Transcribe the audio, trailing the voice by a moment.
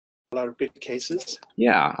a lot of good cases.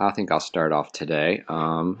 Yeah, I think I'll start off today.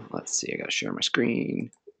 Let's see, I gotta share my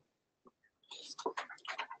screen.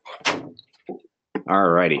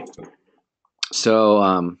 Alrighty.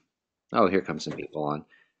 So, oh, here comes some people on.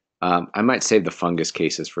 I might save the fungus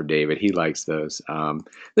cases for David. He likes those.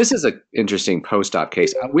 This is an interesting post-op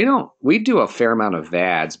case. We do a fair amount of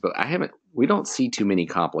VADs, but we don't see too many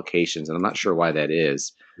complications, and I'm not sure why that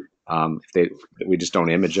is. We just don't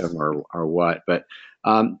image them or what. But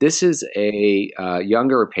this is a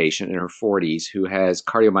younger patient in her 40s who has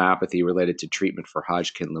cardiomyopathy related to treatment for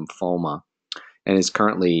Hodgkin lymphoma and is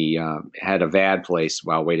currently had a VAD placed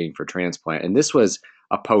while waiting for transplant. And this was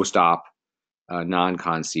a post-op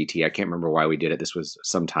non-con CT. I can't remember why we did it. This was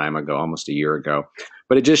some time ago, almost a year ago.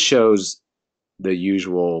 But it just shows the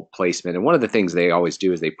usual placement. And one of the things they always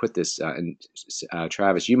do is they put this, and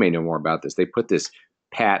Travis, you may know more about this. They put this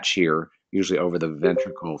patch here, usually over the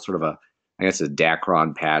ventricle, sort of I guess a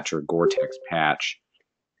Dacron patch or Gore-Tex patch.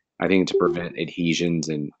 I think to prevent adhesions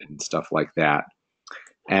and stuff like that.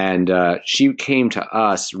 And she came to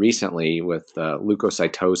us recently with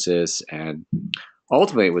leukocytosis, and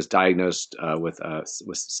ultimately was diagnosed with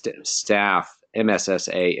staph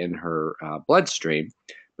MSSA in her bloodstream,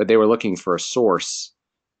 but they were looking for a source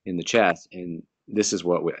in the chest, and this is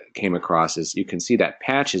what we came across. Is you can see that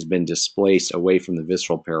patch has been displaced away from the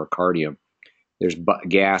visceral pericardium. There's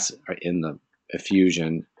gas in the effusion,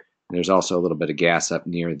 and there's also a little bit of gas up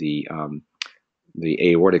near the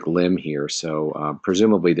aortic limb here. So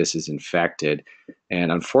presumably this is infected.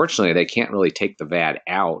 And unfortunately, they can't really take the VAD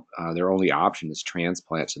out. Their only option is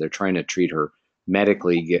transplant. So they're trying to treat her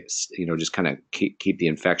medically, just kind of keep the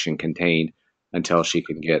infection contained until she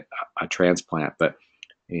can get a transplant. But,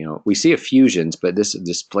 we see effusions, but this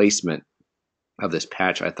displacement of this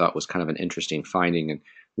patch I thought was kind of an interesting finding and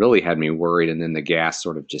really had me worried. And then the gas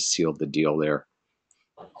sort of just sealed the deal there.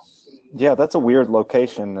 Yeah, that's a weird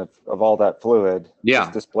location of all that fluid, Yeah.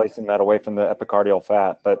 just displacing that away from the epicardial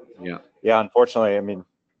fat. But Yeah. yeah, unfortunately, I mean,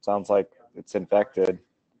 sounds like it's infected.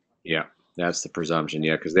 Yeah, that's the presumption.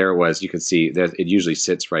 Yeah, because there it was. You can see that it usually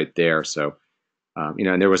sits right there. So,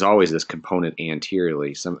 and there was always this component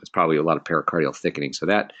anteriorly. It's probably a lot of pericardial thickening. So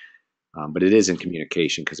that, but it is in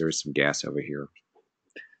communication because there is some gas over here.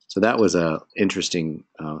 So that was a interesting.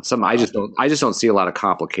 Something I just don't see a lot of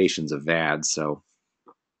complications of VADs. So,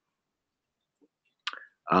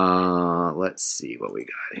 let's see what we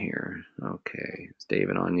got here. Okay, is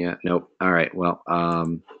David on yet? Nope. All right. Well,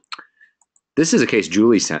 this is a case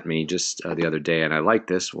Julie sent me just the other day, and I like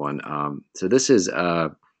this one. So this is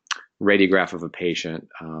a radiograph of a patient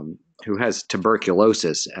who has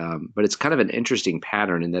tuberculosis, but it's kind of an interesting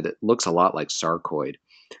pattern in that it looks a lot like sarcoid.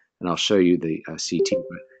 And I'll show you the CT.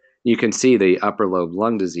 But you can see the upper lobe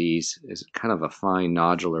lung disease is kind of a fine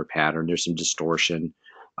nodular pattern. There's some distortion,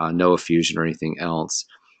 no effusion or anything else.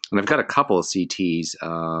 And I've got a couple of CTs.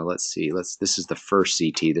 Let's see. This is the first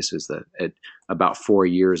CT. This was about 4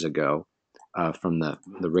 years ago. From the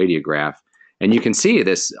radiograph. And you can see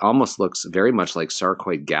this almost looks very much like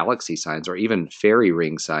sarcoid galaxy signs or even fairy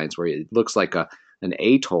ring signs, where it looks like an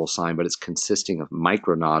atoll sign, but it's consisting of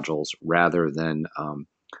micronodules rather than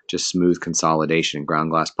just smooth consolidation and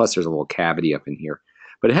ground glass. Plus, there's a little cavity up in here.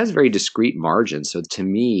 But it has very discrete margins. So to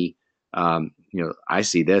me, I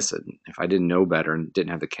see this, and if I didn't know better and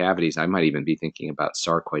didn't have the cavities, I might even be thinking about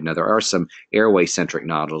sarcoid. Now, there are some airway-centric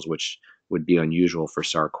nodules, which would be unusual for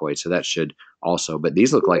sarcoid, so that should also, but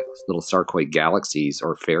these look like little sarcoid galaxies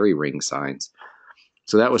or fairy ring signs.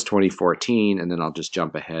 So that was 2014, and then I'll just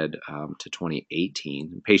jump ahead to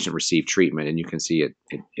 2018. The patient received treatment, and you can see it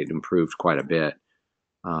improved quite a bit.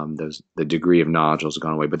 The degree of nodules have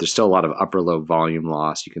gone away, but there's still a lot of upper lobe volume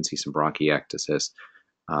loss. You can see some bronchiectasis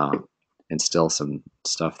and still some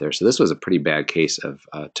stuff there. So this was a pretty bad case of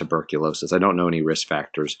tuberculosis. I don't know any risk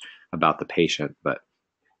factors about the patient, but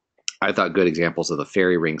I thought good examples of the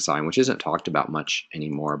fairy ring sign, which isn't talked about much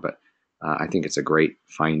anymore, but I think it's a great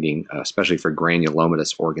finding, especially for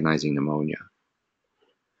granulomatous organizing pneumonia.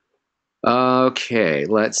 Okay,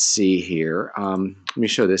 let's see here. Let me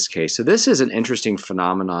show this case. So this is an interesting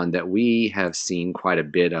phenomenon that we have seen quite a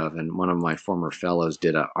bit of, and one of my former fellows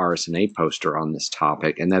did a RSNA poster on this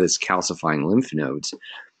topic, and that is calcifying lymph nodes.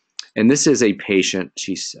 And this is a patient,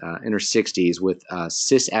 she's in her 60s with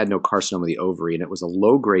cis-adenocarcinoma of the ovary, and it was a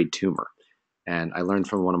low-grade tumor. And I learned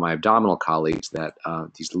from one of my abdominal colleagues that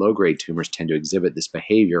these low-grade tumors tend to exhibit this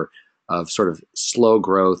behavior of sort of slow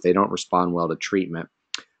growth. They don't respond well to treatment,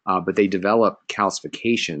 but they develop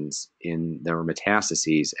calcifications in their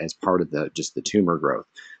metastases as part of just the tumor growth.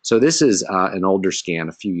 So this is an older scan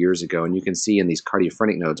a few years ago, and you can see in these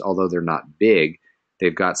cardiophrenic nodes, although they're not big,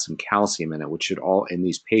 they've got some calcium in it, which should all, in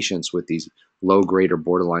these patients with these low-grade or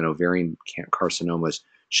borderline ovarian carcinomas,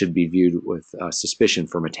 should be viewed with suspicion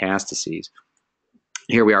for metastases.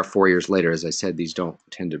 Here we are 4 years later. As I said, these don't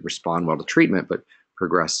tend to respond well to treatment, but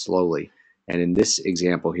progress slowly. And in this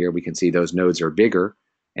example here, we can see those nodes are bigger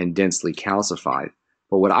and densely calcified.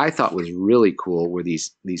 But what I thought was really cool were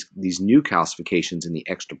these new calcifications in the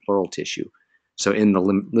extrapleural tissue. So in the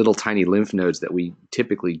little tiny lymph nodes that we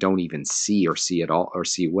typically don't even see or see at all or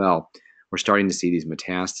see well, we're starting to see these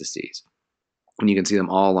metastases. And you can see them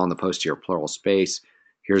all along the posterior pleural space.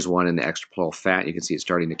 Here's one in the extrapleural fat. You can see it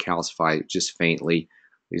starting to calcify just faintly,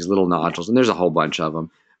 these little nodules, and there's a whole bunch of them.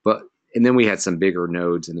 And then we had some bigger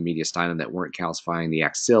nodes in the mediastinum that weren't calcifying the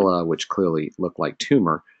axilla, which clearly looked like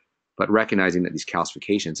tumor. But recognizing that these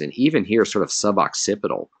calcifications, and even here, sort of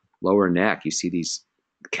suboccipital, lower neck, you see these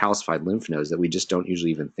calcified lymph nodes that we just don't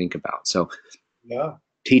usually even think about. So, yeah.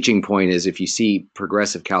 Teaching point is if you see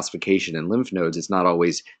progressive calcification in lymph nodes, it's not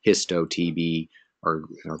always histo, TB, or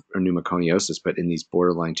pneumoconiosis, but in these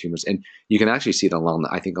borderline tumors. And you can actually see it along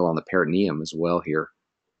the peritoneum as well here.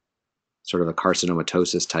 Sort of a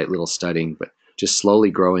carcinomatosis type little studying, but just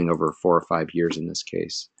slowly growing over 4 or 5 years in this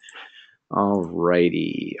case. All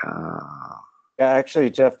righty. Yeah,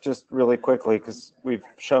 actually, Jeff, just really quickly, because we've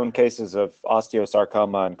shown cases of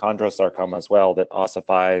osteosarcoma and chondrosarcoma as well that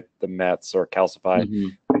ossify the Mets or calcify. Mm-hmm.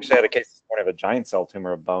 I actually had a case this morning of a giant cell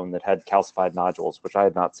tumor of bone that had calcified nodules, which I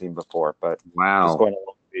had not seen before. But wow, just going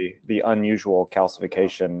along the unusual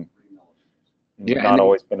calcification, yeah, not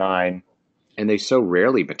always benign. And they so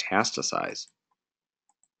rarely metastasize,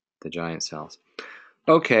 the giant cells.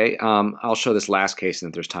 Okay, I'll show this last case, and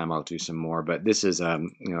if there's time, I'll do some more. But this is,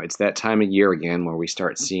 it's that time of year again where we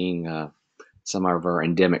start seeing some of our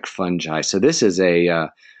endemic fungi. So this is a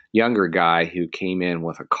younger guy who came in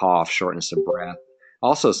with a cough, shortness of breath,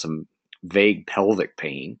 also some vague pelvic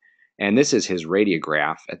pain. And this is his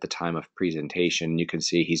radiograph at the time of presentation. You can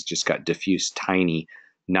see he's just got diffuse tiny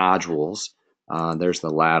nodules. There's the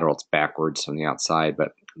lateral, it's backwards on the outside,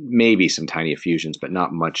 but maybe some tiny effusions, but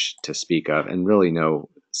not much to speak of, and really no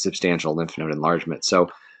substantial lymph node enlargement. So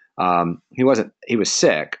he was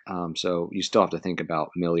sick. So you still have to think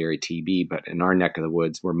about miliary TB, but in our neck of the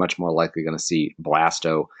woods, we're much more likely going to see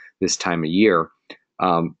blasto this time of year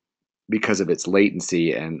because of its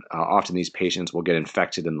latency. And often these patients will get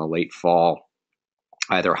infected in the late fall,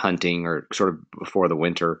 either hunting or sort of before the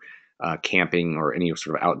winter, camping or any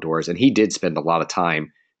sort of outdoors. And he did spend a lot of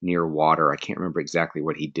time near water. I can't remember exactly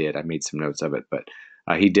what he did. I made some notes of it, but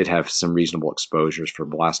he did have some reasonable exposures for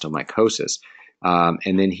blastomycosis.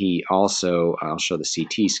 And then he also, I'll show the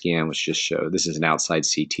CT scan, which just showed, this is an outside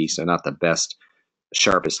CT, so not the best,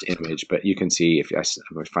 sharpest image, but you can see if I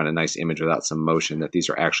find a nice image without some motion that these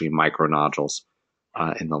are actually micronodules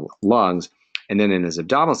in the lungs. And then in his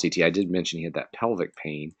abdominal CT, I did mention he had that pelvic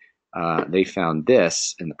pain. They found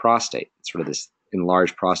this in the prostate, sort of this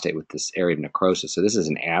enlarged prostate with this area of necrosis. So this is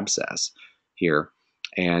an abscess here.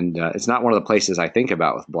 And it's not one of the places I think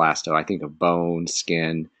about with blasto. I think of bone,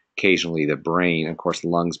 skin, occasionally the brain, of course,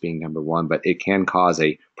 lungs being number one, but it can cause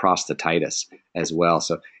a prostatitis as well.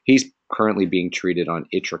 So he's currently being treated on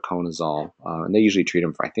itraconazole, and they usually treat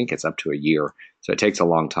him for, I think it's up to a year. So it takes a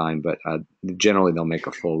long time, but generally they'll make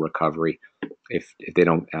a full recovery if they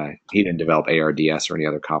don't, he didn't develop ARDS or any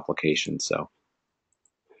other complications. So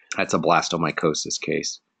that's a blastomycosis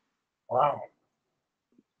case. Wow.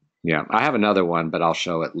 Yeah, I have another one, but I'll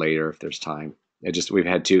show it later if there's time. I've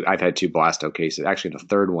had two blasto cases. Actually, the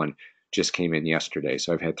third one just came in yesterday.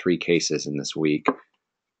 So I've had 3 cases in this week.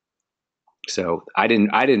 So I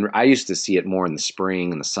used to see it more in the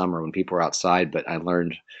spring and the summer when people were outside, but I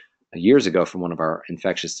learned years ago from one of our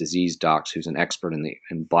infectious disease docs who's an expert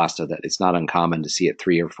in blasto that it's not uncommon to see it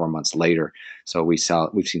 3 or 4 months later. So we've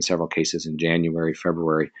seen several cases in January,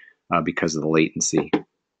 February because of the latency.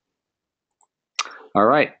 All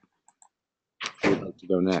right. Who would like to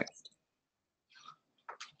go next?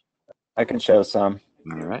 I can show some.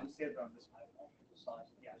 All right.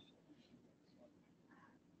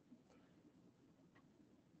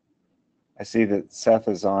 I see that Seth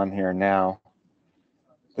is on here now.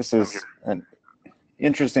 This is an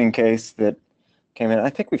interesting case that came in. I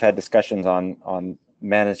think we've had discussions on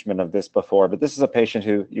management of this before, but this is a patient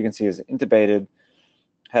who you can see is intubated,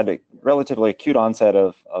 had a relatively acute onset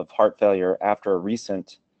of heart failure after a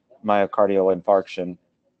recent myocardial infarction.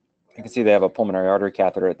 You can see they have a pulmonary artery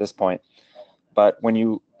catheter at this point. But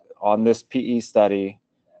on this PE study,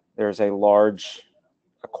 there's a large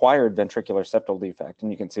acquired ventricular septal defect,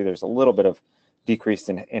 and you can see there's a little bit of decreased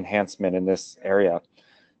enhancement in this area.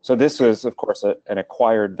 So this was, of course, an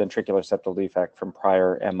acquired ventricular septal defect from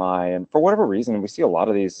prior MI. And for whatever reason, we see a lot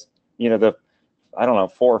of these, I don't know,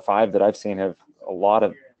 4 or 5 that I've seen have a lot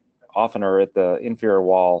of, often are at the inferior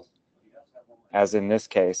wall, as in this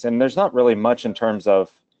case. And there's not really much in terms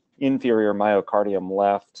of inferior myocardium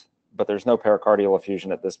left, but there's no pericardial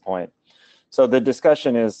effusion at this point. So the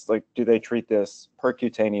discussion is, like, do they treat this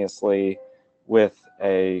percutaneously with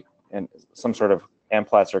some sort of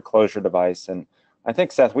Amplatzer closure device? And I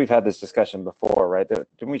think, Seth, we've had this discussion before, right?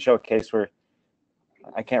 Didn't we show a case where,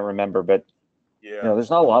 I can't remember, but Yeah. there's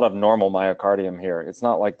not a lot of normal myocardium here. It's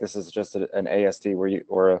not like this is just an ASD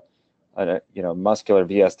or a muscular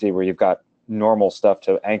VSD where you've got normal stuff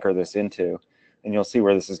to anchor this into, and you'll see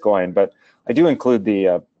where this is going. But I do include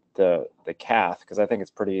the cath because I think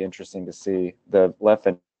it's pretty interesting to see the left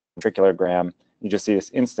ventriculogram. You just see this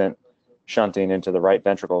instant shunting into the right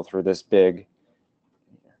ventricle through this big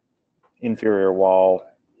inferior wall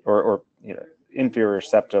or inferior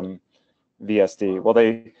septum VSD. Well,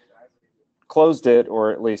 they closed it,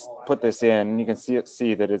 or at least put this in. You can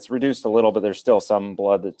see that it's reduced a little, but there's still some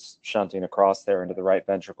blood that's shunting across there into the right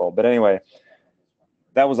ventricle. But anyway,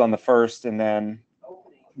 that was on the first, and then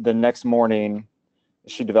the next morning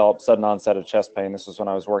she developed sudden onset of chest pain. This was when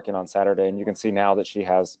I was working on Saturday, and you can see now that she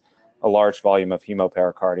has a large volume of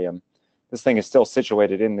hemopericardium. This thing is still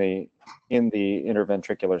situated in the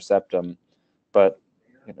interventricular septum, but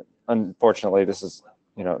unfortunately this is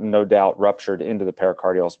no doubt ruptured into the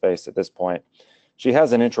pericardial space at this point. She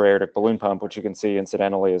has an intra-aortic balloon pump, which you can see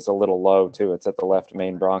incidentally is a little low too. It's at the left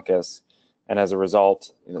main bronchus. And as a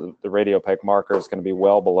result, the radiopike marker is going to be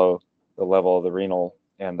well below the level of the renal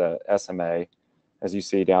and the SMA, as you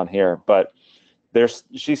see down here. But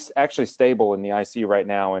she's actually stable in the ICU right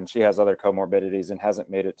now, and she has other comorbidities and hasn't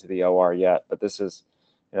made it to the OR yet. But this is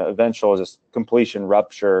eventual just completion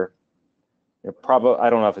rupture. Probably,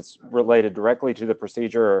 I don't know if it's related directly to the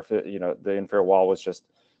procedure or if the inferior wall was just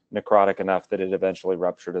necrotic enough that it eventually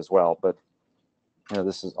ruptured as well. But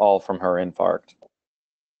this is all from her infarct.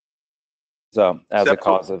 So as a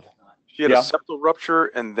cause of, she had a septal rupture,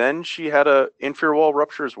 and then she had a inferior wall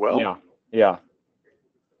rupture as well. Yeah.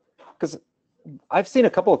 Because I've seen a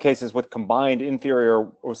couple of cases with combined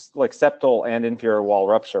inferior, like septal and inferior wall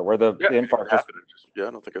rupture, where the infarct just. Yeah,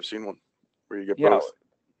 I don't think I've seen one where you get both.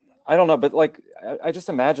 I don't know, but like I just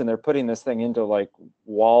imagine they're putting this thing into like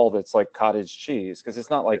wall that's like cottage cheese, because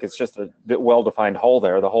it's not like it's just a well-defined hole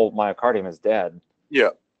there. The whole myocardium is dead. Yeah.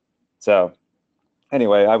 So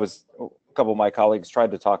anyway, a couple of my colleagues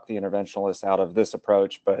tried to talk the interventionalists out of this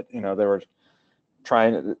approach, but they were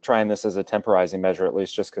trying this as a temporizing measure, at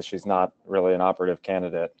least, just because she's not really an operative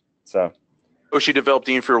candidate. So. Oh, she developed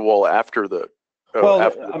the inferior wall after the.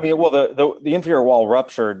 The inferior wall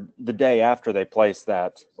ruptured the day after they placed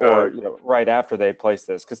that, or right after they placed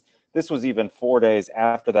this, because this was even 4 days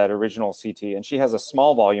after that original CT, and she has a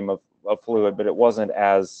small volume of fluid, but it wasn't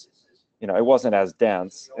as, it wasn't as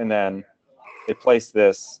dense. And then they placed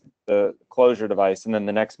the closure device, and then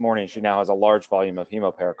the next morning she now has a large volume of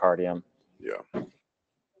hemopericardium. Yeah.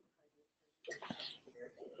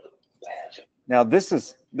 Now this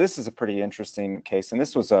is a pretty interesting case, and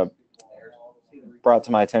this was brought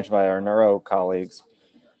to my attention by our neuro colleagues.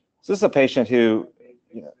 So this is a patient who,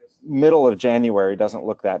 middle of January, doesn't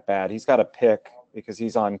look that bad. He's got a PIC because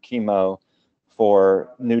he's on chemo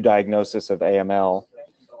for new diagnosis of AML.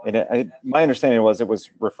 And my understanding was it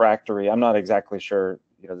was refractory. I'm not exactly sure,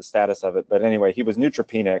 the status of it, but anyway, he was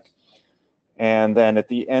neutropenic. And then at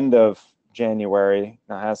the end of January,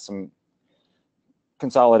 now has some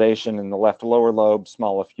consolidation in the left lower lobe,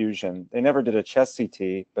 small effusion. They never did a chest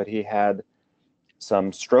CT, but he had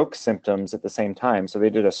some stroke symptoms at the same time. So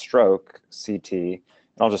they did a stroke CT. And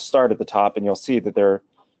I'll just start at the top, and you'll see that there are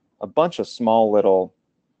a bunch of small little,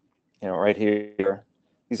 right here,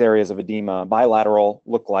 these areas of edema, bilateral,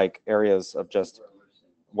 look like areas of just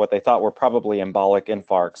what they thought were probably embolic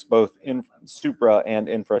infarcts, both in supra and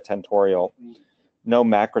infratentorial. No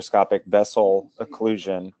macroscopic vessel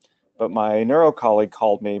occlusion. But my neuro colleague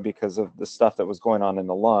called me because of the stuff that was going on in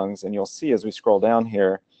the lungs. And you'll see as we scroll down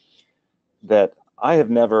here that I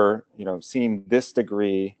have never, seen this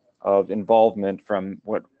degree of involvement from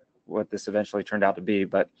what this eventually turned out to be.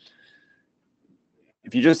 But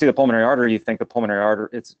if you just see the pulmonary artery, you think the pulmonary artery,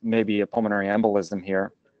 it's maybe a pulmonary embolism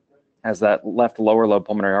here, as that left lower lobe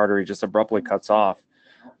pulmonary artery just abruptly cuts off.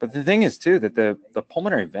 But the thing is too that the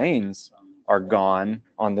pulmonary veins are gone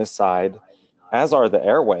on this side, as are the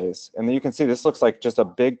airways. And then you can see this looks like just a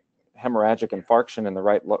big hemorrhagic infarction in the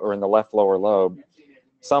right or in the left lower lobe.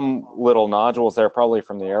 Some little nodules there, probably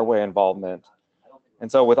from the airway involvement.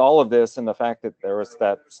 And so with all of this and the fact that there was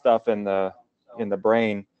that stuff in the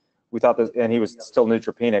brain, we thought this, and he was still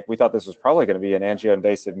neutropenic. We thought this was probably going to be an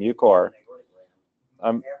angioinvasive mucor.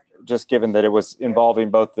 Just given that it was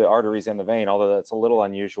involving both the arteries and the vein, although that's a little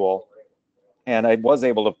unusual. And I was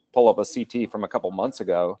able to pull up a CT from a couple months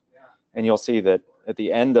ago, and you'll see that at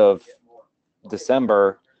the end of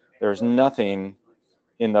December, there's nothing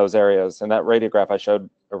in those areas. And that radiograph I showed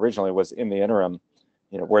originally was in the interim,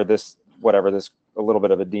 where this, whatever, this a little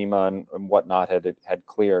bit of edema and whatnot had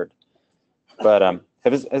cleared. But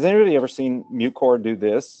has anybody ever seen mucor do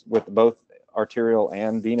this with both arterial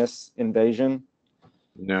and venous invasion?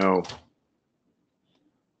 No.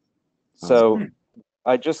 So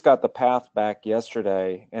I just got the path back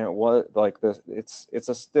yesterday, and it was like this. It's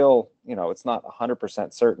a still, it's not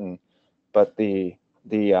 100% certain, but the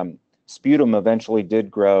sputum eventually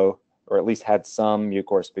did grow, or at least had some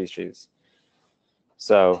mucor species.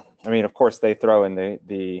 So I mean, of course, they throw in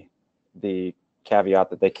the caveat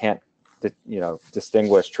that they can't,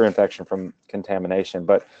 distinguish true infection from contamination.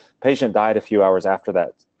 But patient died a few hours after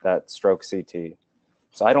that stroke CT.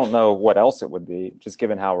 So I don't know what else it would be, just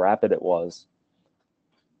given how rapid it was.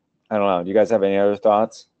 I don't know. Do you guys have any other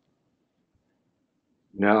thoughts?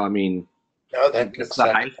 No, I mean, No, that looks the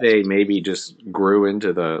like hyphae maybe just grew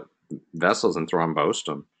into the vessels and thrombosed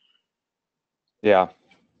them. Yeah.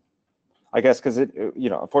 I guess because it,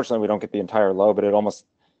 unfortunately we don't get the entire lobe, but it almost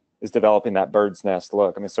is developing that bird's nest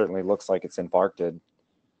look. I mean, it certainly looks like it's infarcted.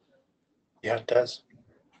 Yeah, it does.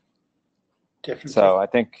 Different. So I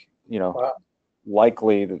think, Wow.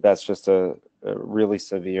 likely that's just a really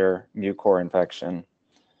severe mucor infection.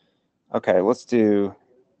 Okay, let's do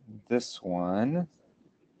this one.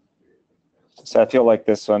 So I feel like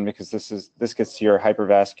this one, because this gets to your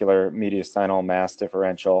hypervascular mediastinal mass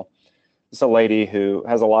differential. This is a lady who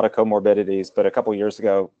has a lot of comorbidities, but a couple years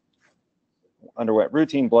ago underwent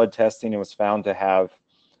routine blood testing and was found to have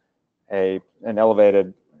an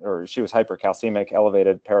elevated, or she was hypercalcemic,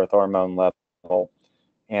 elevated parathormone level.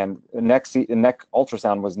 And the neck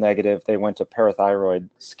ultrasound was negative. They went to parathyroid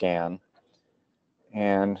scan.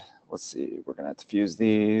 And let's see, we're going to have to fuse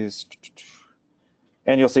these.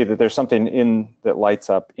 And you'll see that there's something that lights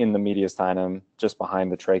up in the mediastinum just behind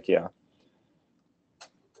the trachea.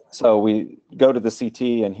 So we go to the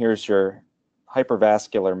CT, and here's your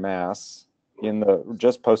hypervascular mass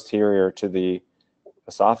just posterior to the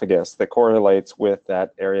esophagus that correlates with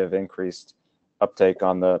that area of increased uptake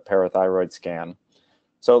on the parathyroid scan.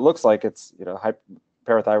 So it looks like it's,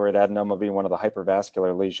 parathyroid adenoma being one of the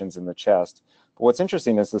hypervascular lesions in the chest. But what's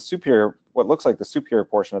interesting is what looks like the superior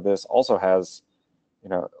portion of this also has,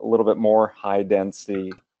 a little bit more high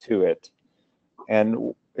density to it.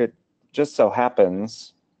 And it just so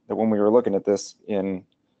happens that when we were looking at this in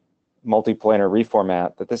multiplanar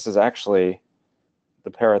reformat, that this is actually the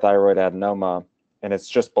parathyroid adenoma, and it's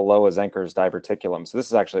just below a Zenker's diverticulum. So this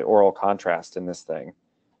is actually oral contrast in this thing.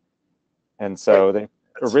 And so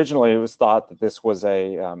originally it was thought that this was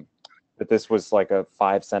like a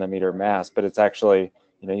 5 centimeter mass, but it's actually,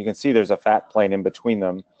 you can see there's a fat plane in between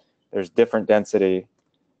them. There's different density,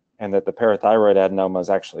 and that the parathyroid adenoma is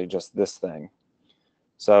actually just this thing.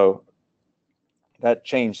 So that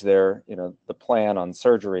changed the plan on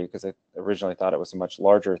surgery, because they originally thought it was a much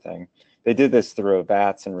larger thing. They did this through a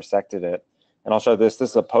VATS and resected it. And I'll show this.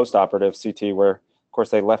 This is a post-operative CT where, of course,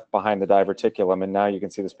 they left behind the diverticulum, and now you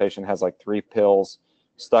can see this patient has like 3 pills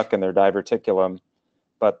stuck in their diverticulum,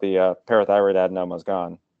 but the parathyroid adenoma is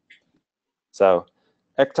gone. So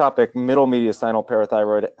ectopic middle mediastinal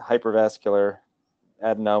parathyroid hypervascular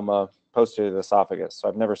adenoma posterior to the esophagus. So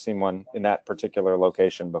I've never seen one in that particular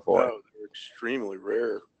location before. No, they're extremely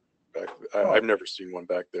rare. I've never seen one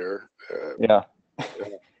back there. Yeah.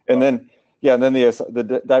 And then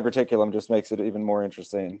the diverticulum just makes it even more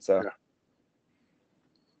interesting. So,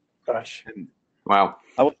 Gosh. Wow.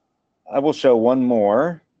 I will show one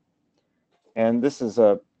more, and this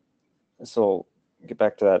will get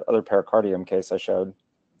back to that other pericardium case I showed.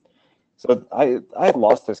 So I had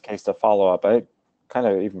lost this case to follow-up. I kind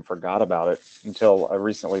of even forgot about it until I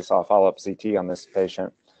recently saw a follow-up CT on this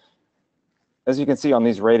patient. As you can see on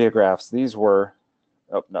these radiographs, these were,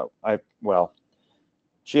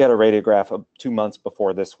 she had a radiograph of 2 months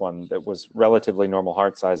before this one that was relatively normal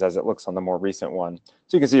heart size, as it looks on the more recent one.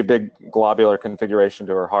 So you can see a big globular configuration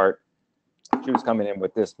to her heart. She was coming in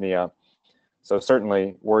with dyspnea, so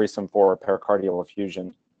certainly worrisome for pericardial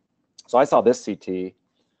effusion. So I saw this CT,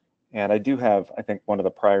 and I do have, I think, one of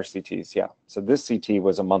the prior CTs. Yeah, so this CT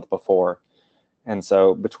was a month before. And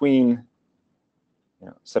so between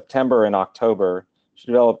September and October, she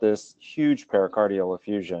developed this huge pericardial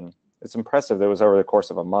effusion. It's impressive that it was over the course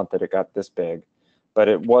of a month that it got this big, but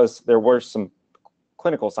there were some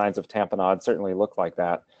clinical signs of tamponade, certainly looked like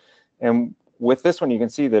that. And with this one, you can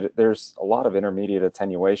see that there's a lot of intermediate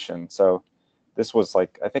attenuation. So this was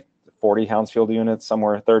like, I think 40 Hounsfield units,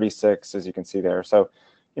 somewhere 36, as you can see there. So,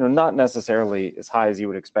 not necessarily as high as you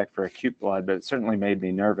would expect for acute blood, but it certainly made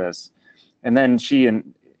me nervous. And then she,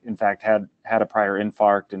 in fact, had a prior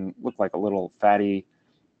infarct and looked like a little fatty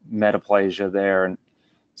metaplasia there. And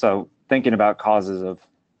so thinking about causes of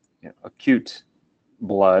acute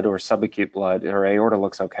blood or subacute blood, her aorta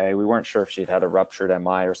looks okay. We weren't sure if she'd had a ruptured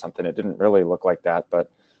MI or something. It didn't really look like that, but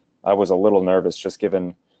I was a little nervous just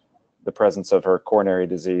given the presence of her coronary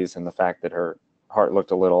disease and the fact that her heart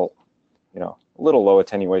looked a little low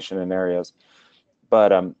attenuation in areas. But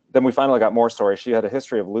then we finally got more stories. She had a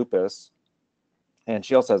history of lupus, and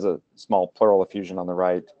she also has a small pleural effusion on the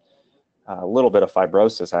right, a little bit of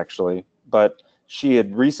fibrosis actually. But she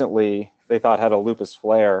had recently, they thought, had a lupus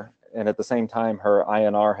flare, and at the same time her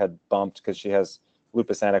INR had bumped because she has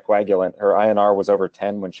lupus anticoagulant. Her INR was over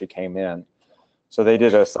 10 when she came in. So they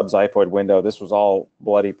did a subxiphoid window. This was all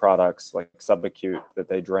bloody products, like subacute, that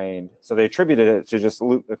they drained. So they attributed it to just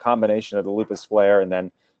a combination of the lupus flare and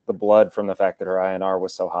then the blood from the fact that her INR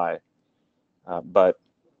was so high. But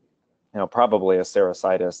probably a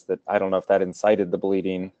serositis that, I don't know if that incited the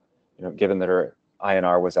bleeding, given that her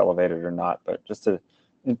INR was elevated or not. But just a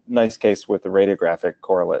nice case with the radiographic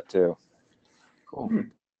correlate too. Cool.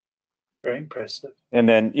 Very impressive. And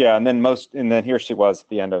then here she was at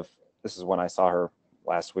the end of, this is when I saw her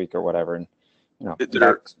last week or whatever, and I'm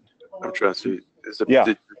trying to see.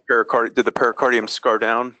 Did the pericardium scar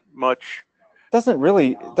down much? Doesn't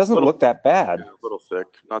look that bad. A little thick,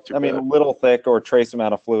 not too bad. I mean, a little thick or trace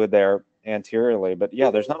amount of fluid there anteriorly, but yeah,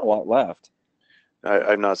 there's not a lot left.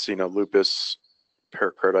 I've not seen a lupus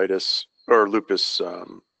pericarditis or lupus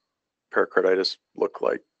pericarditis look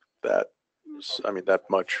like that. I mean, that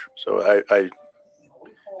much. So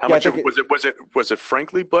was it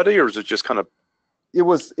frankly bloody, or was it just kind of? It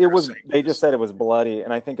was. They just said it was bloody,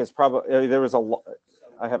 and I think it's probably there was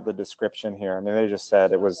I have the description here. I mean, they just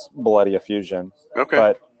said it was bloody effusion. Okay.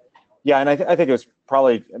 But yeah, and I think it was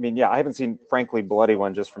probably. I mean, yeah, I haven't seen frankly bloody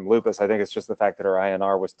one just from lupus. I think it's just the fact that her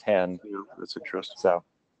INR was 10. Yeah, that's interesting. So,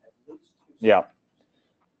 yeah.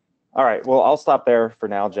 All right. Well, I'll stop there for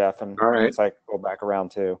now, Jeff, and once I go back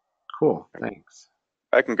around too. Cool. Thanks.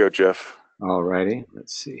 I can go, Jeff. All righty.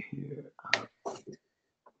 Let's see here.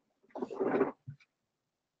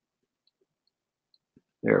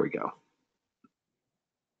 There we go.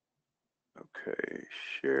 Okay,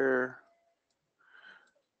 share.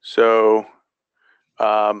 So,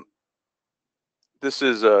 this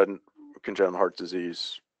is a congenital heart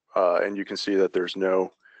disease, and you can see that there's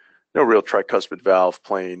no real tricuspid valve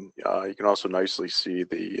plane. You can also nicely see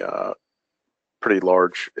the pretty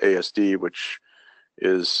large ASD, which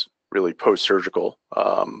is really post-surgical,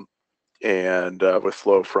 and with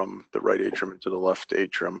flow from the right atrium into the left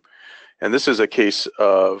atrium. And this is a case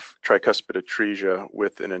of tricuspid atresia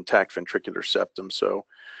with an intact ventricular septum. So,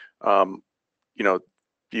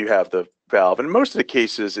 you have the valve. And in most of the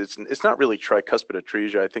cases, it's not really tricuspid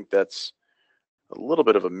atresia. I think that's a little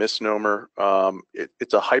bit of a misnomer.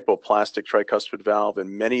 It's a hypoplastic tricuspid valve.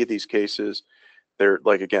 In many of these cases,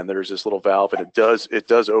 there's this little valve, and it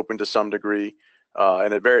does open to some degree,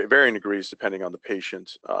 and at varying degrees depending on the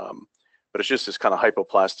patient. But it's just this kind of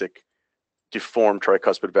hypoplastic, deformed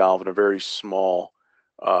tricuspid valve in a very small,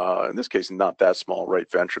 in this case, not that small, right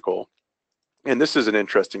ventricle. And this is an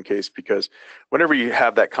interesting case because whenever you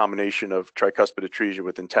have that combination of tricuspid atresia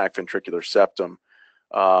with intact ventricular septum,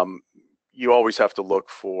 you always have to look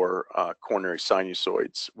for coronary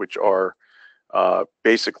sinusoids, which are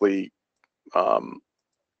basically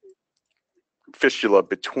fistula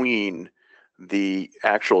between the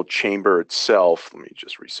actual chamber itself. Let me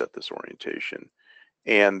just reset this orientation,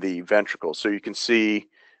 and the ventricle. So you can see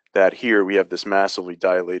that here we have this massively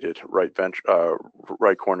dilated right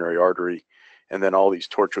coronary artery, and then all these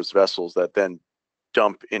tortuous vessels that then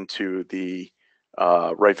dump into the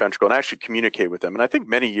right ventricle and actually communicate with them. And I think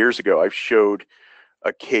many years ago I showed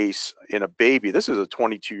a case in a baby. This is a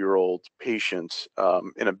 22-year-old patient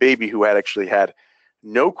in a baby who had actually had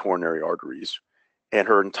no coronary arteries, and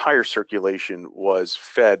her entire circulation was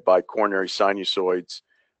fed by coronary sinusoids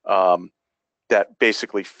that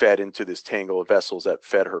basically fed into this tangle of vessels that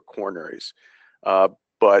fed her coronaries.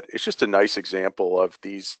 But it's just a nice example of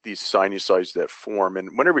these sinusoids that form.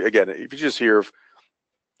 And whenever, again, if you just hear of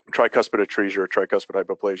tricuspid atresia or tricuspid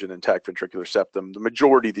hypoplasia and intact ventricular septum, the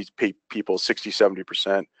majority of these people,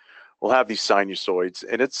 60–70%, will have these sinusoids.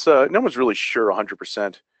 And it's no one's really sure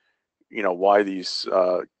 100%, why these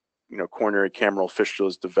coronary cameral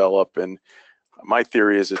fistulas develop. And my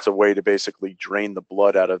theory is it's a way to basically drain the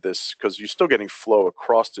blood out of this, because you're still getting flow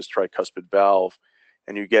across this tricuspid valve,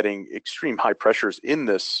 and you're getting extreme high pressures in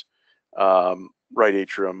this right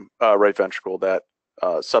atrium, right ventricle, that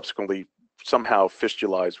subsequently somehow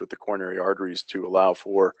fistulized with the coronary arteries to allow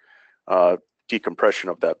for decompression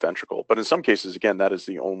of that ventricle. But in some cases, again, that is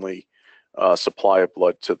the only supply of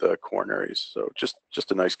blood to the coronaries. So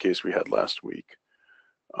just a nice case we had last week.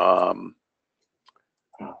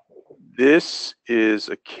 This is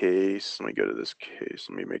a case, let me go to this case.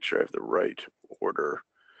 Let me make sure I have the right order.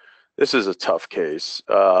 This is a tough case.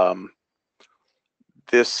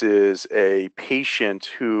 This is a patient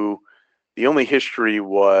who the only history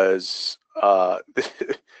was,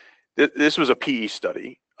 this was a PE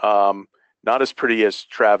study. Not as pretty as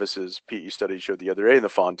Travis's PE study showed the other day in the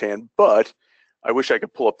Fontan, but I wish I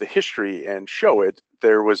could pull up the history and show it.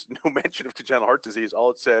 There was no mention of congenital heart disease. All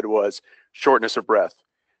it said was shortness of breath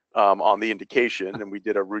on the indication, and we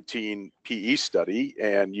did a routine PE study,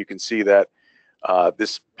 and you can see that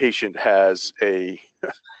this patient has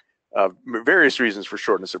various reasons for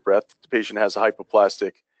shortness of breath. The patient has a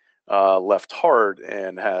hypoplastic left heart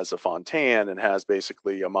and has a Fontan and has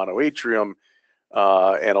basically a monoatrium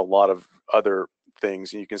and a lot of other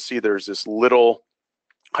things. And you can see there's this little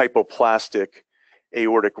hypoplastic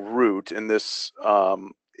aortic root, and this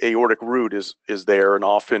aortic root is there and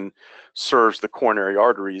often serves the coronary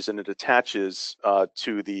arteries, and it attaches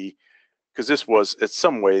to the, because this was in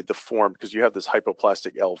some way the form, because you have this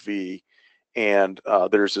hypoplastic LV, and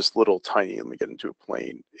there's this little tiny, let me get into a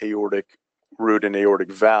plane, aortic root and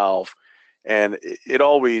aortic valve, and it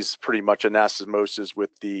always pretty much anastomoses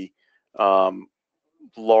with the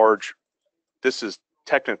large, this is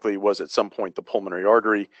technically was at some point the pulmonary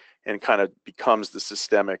artery, and kind of becomes the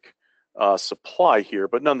systemic supply here.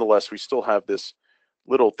 But nonetheless, we still have this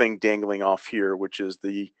little thing dangling off here, which is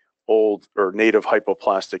the old or native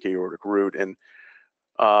hypoplastic aortic root. And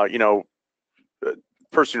you know, the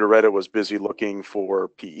person who read it was busy looking for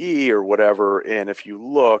PE or whatever, and if you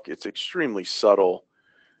look, it's extremely subtle.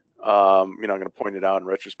 You know, I'm going to point it out in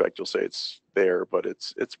retrospect. You'll say it's there, but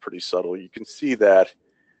it's pretty subtle. You can see that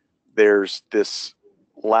there's this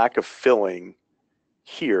lack of filling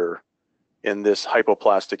here in this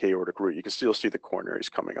hypoplastic aortic root. You can still see the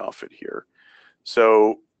coronaries coming off it here.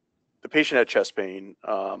 So the patient had chest pain.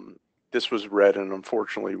 This was read and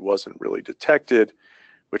unfortunately wasn't really detected,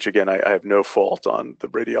 which again, I have no fault on the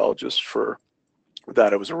radiologist for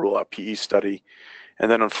that. It was a rule out PE study. And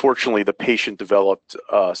then unfortunately, the patient developed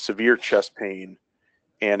severe chest pain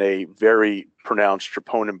and a very pronounced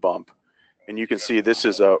troponin bump. And you can see this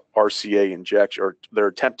is a RCA injection, or they're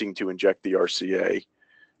attempting to inject the RCA.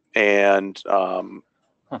 And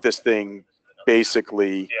this thing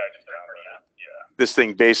basically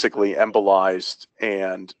embolized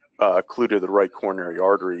and occluded the right coronary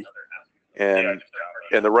artery. And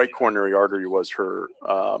the right coronary artery was her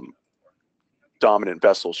dominant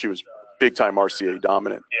vessel. She was big time RCA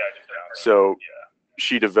dominant. So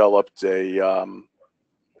she developed a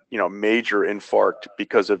major infarct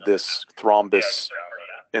because of this thrombus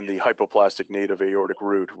in the hypoplastic native aortic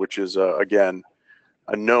root, which is again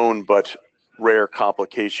a known but rare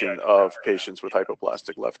complication of patients with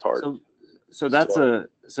hypoplastic left heart. So that's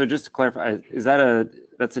so just to clarify, is that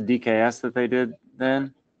that's a DKS that they did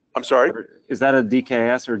then? I'm sorry? Is that a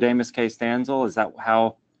DKS or Damas K. Stanzel? Is that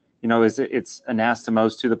how, it's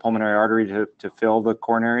anastomosed to the pulmonary artery to fill the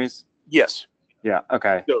coronaries? Yes. Yeah.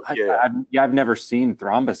 Okay. So, I've never seen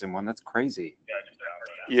thrombus in one. That's crazy.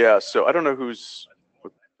 Yeah. So I don't know who's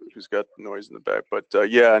got noise in the back, but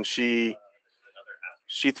yeah, and she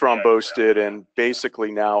thrombosed it and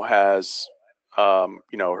basically now has,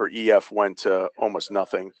 her EF went to almost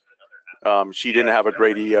nothing. She didn't have a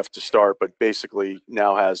great EF to start, but basically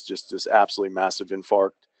now has just this absolutely massive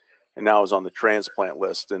infarct, and now is on the transplant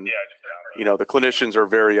list. And the clinicians are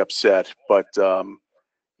very upset, but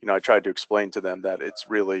I tried to explain to them that it's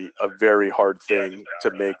really a very hard thing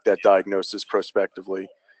to make that diagnosis prospectively.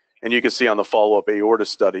 And you can see on the follow-up aorta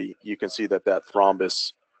study, you can see that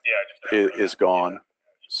thrombus is gone.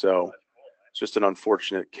 So it's just an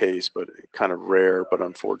unfortunate case, but kind of rare, but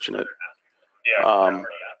unfortunate.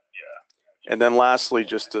 And then lastly,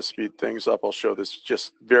 just to speed things up, I'll show this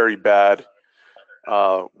just very bad.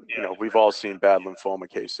 We've all seen bad lymphoma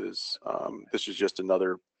cases. This is just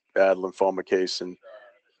another bad lymphoma case.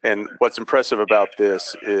 And what's impressive about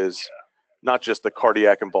this is not just the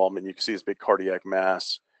cardiac involvement. You can see this big cardiac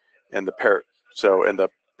mass and the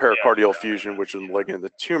pericardial effusion, which is malignant in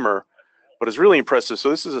the tumor. But it's really impressive. So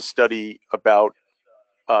this is a study about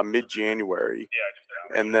mid-January,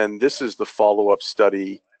 and then this is the follow-up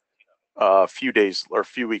study a few days or a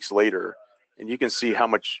few weeks later. And you can see how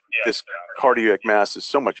much this cardiac mass is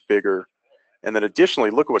so much bigger. And then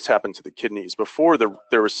additionally, look at what's happened to the kidneys. Before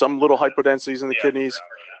there was some little hypodensities in the kidneys,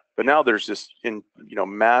 but now there's just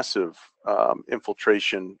massive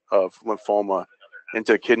infiltration of lymphoma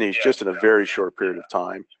into kidneys just in a very short period of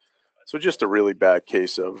time. So just a really bad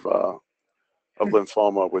case of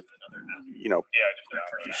lymphoma with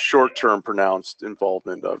short-term pronounced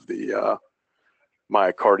involvement of the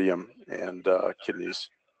myocardium and kidneys.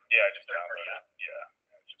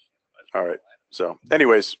 All right. So,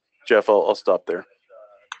 anyways, Jeff, I'll stop there.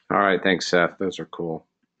 All right. Thanks, Seth. Those are cool.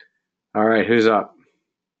 All right. Who's up?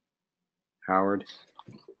 Howard.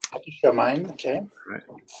 I can show mine. Okay. All right.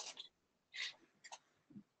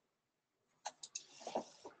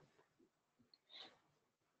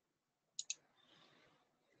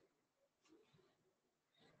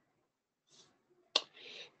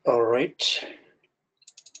 All right.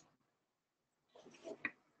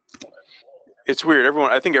 It's weird.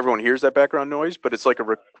 I think everyone hears that background noise, but it's like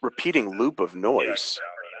a repeating loop of noise.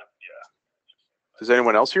 Does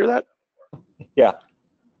anyone else hear that? Yeah.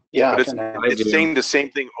 Yeah. But it's saying the same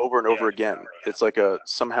thing over and over again. It's like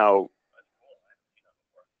somehow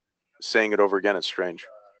saying it over again. It's strange.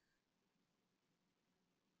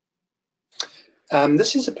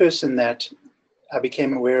 This is a person that I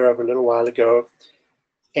became aware of a little while ago.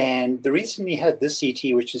 And the reason he had this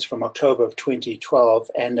CT, which is from October of 2012,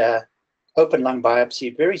 and open lung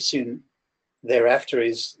biopsy very soon thereafter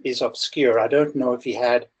is obscure. I don't know if he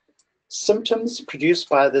had symptoms produced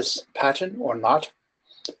by this pattern or not,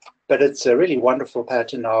 but it's a really wonderful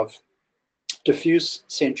pattern of diffuse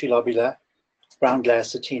centrilobular ground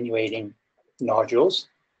glass attenuating nodules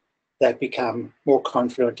that become more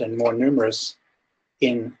confluent and more numerous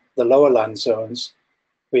in the lower lung zones,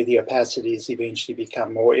 where the opacities eventually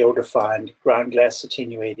become more ill-defined ground glass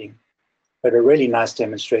attenuating, but a really nice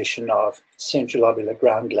demonstration of centrilobular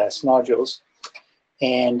ground glass nodules.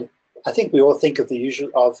 And I think we all think of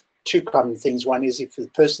two common things. One is if the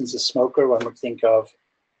person's a smoker, one would think of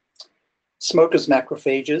smokers'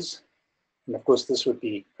 macrophages, and of course this would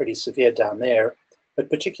be pretty severe down there, but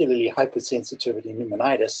particularly hypersensitivity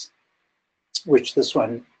pneumonitis, which this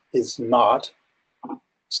one is not.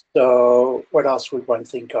 So what else would one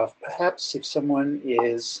think of? Perhaps if someone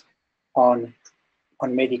is on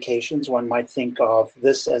medications, one might think of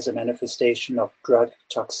this as a manifestation of drug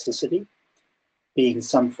toxicity, being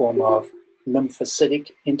some form of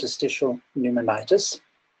lymphocytic interstitial pneumonitis.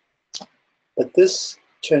 But this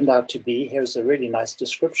turned out to be, here's a really nice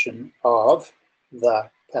description of the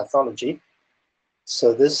pathology.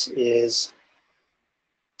 So this is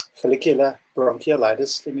follicular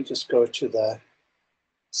bronchiolitis. Let me just go to the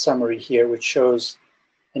summary here, which shows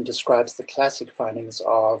and describes the classic findings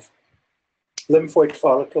of lymphoid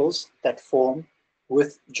follicles that form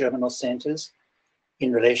with germinal centers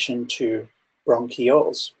in relation to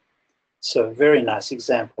bronchioles. So a very nice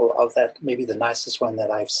example of that, maybe the nicest one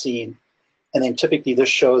that I've seen. And then typically this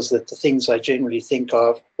shows that the things I generally think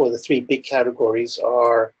of, or the three big categories,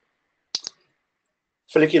 are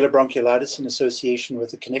follicular bronchiolitis in association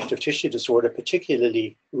with a connective tissue disorder,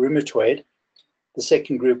 particularly rheumatoid. The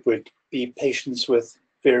second group would be patients with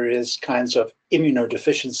various kinds of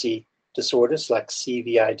immunodeficiency disorders like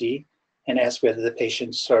CVID, and ask whether the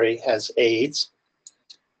patient, has AIDS.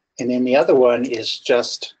 And then the other one is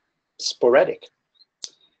just sporadic.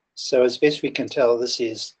 So as best we can tell, this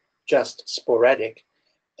is just sporadic.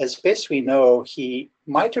 As best we know, he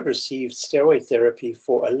might have received steroid therapy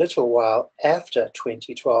for a little while after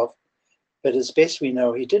 2012, but as best we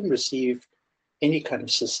know, he didn't receive any kind of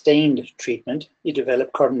sustained treatment. He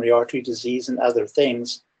developed coronary artery disease and other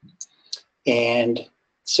things. And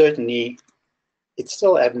certainly it's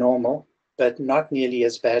still abnormal, but not nearly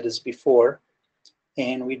as bad as before.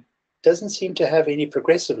 And we doesn't seem to have any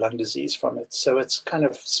progressive lung disease from it. So it's kind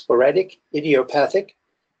of sporadic, idiopathic,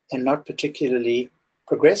 and not particularly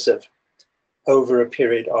progressive over a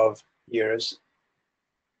period of years.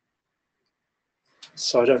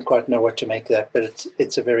 So I don't quite know what to make of that, but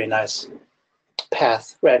it's a very nice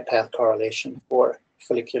rad path correlation for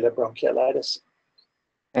follicular bronchiolitis.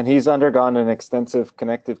 And he's undergone an extensive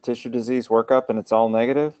connective tissue disease workup, and it's all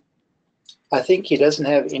negative? I think he doesn't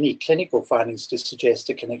have any clinical findings to suggest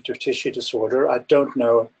a connective tissue disorder. I don't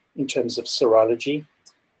know in terms of serology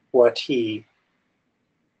what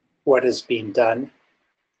has been done,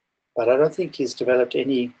 but I don't think he's developed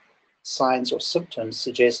any signs or symptoms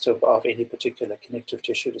suggestive of any particular connective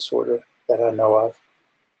tissue disorder that I know of.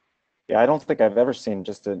 Yeah, I don't think I've ever seen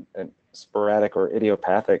just a sporadic or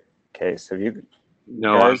idiopathic case. Have you?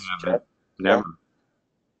 No, guys, I haven't. Never.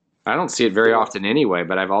 I don't see it very often anyway,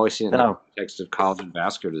 but I've always seen it in the context of collagen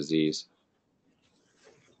vascular disease.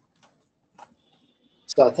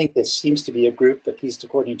 So I think there seems to be a group, at least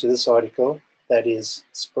according to this article, that is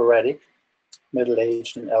sporadic,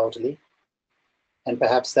 middle-aged and elderly. And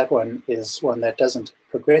perhaps that one is one that doesn't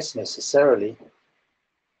progress necessarily,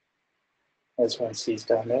 as one sees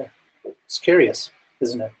down there. It's curious,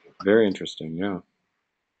 isn't it? Very interesting, yeah.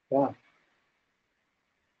 Yeah.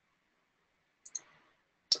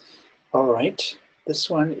 All right. This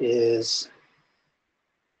one is,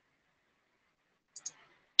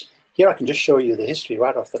 here I can just show you the history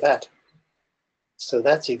right off the bat. So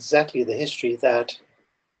that's exactly the history that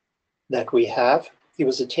we have. He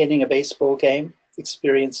was attending a baseball game,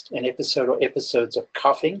 experienced an episode or episodes of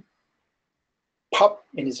coughing, pop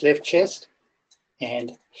in his left chest,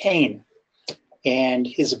 and pain. And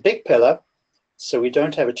he's a big pillar, so we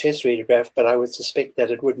don't have a chest radiograph, but I would suspect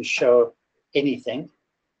that it wouldn't show anything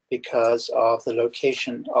because of the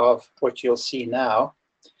location of what you'll see now,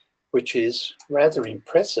 which is rather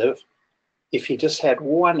impressive if he just had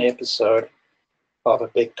one episode of a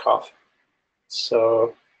big cough.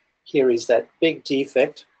 So here is that big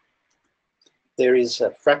defect. There is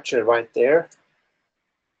a fracture right there,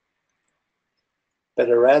 but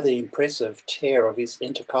a rather impressive tear of his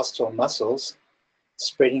intercostal muscles,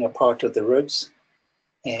 spreading apart of the ribs,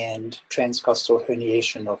 and transcostal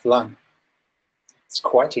herniation of lung. It's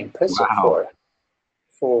quite impressive Wow.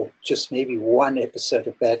 for just maybe one episode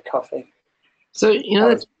of bad coughing. So, I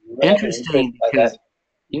that's was rather interesting impressed by because that.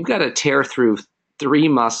 you've got to tear through 3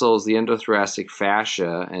 muscles, the endothoracic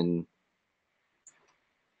fascia, and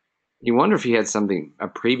you wonder if he had something,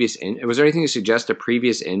 was there anything to suggest a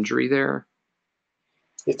previous injury there?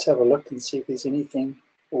 Let's have a look and see if there's anything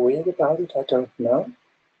weird about it. I don't know.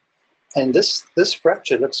 And this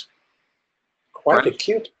fracture looks quite Right.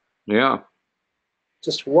 acute. Yeah.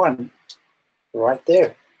 Just one right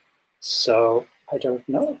there. So I don't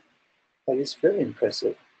know. That is very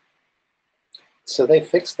impressive. So they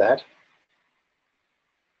fixed that.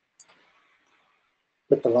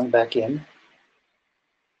 Put the lung back in.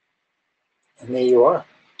 And there you are.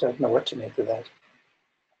 Don't know what to make of that.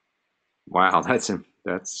 Wow,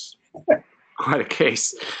 that's quite a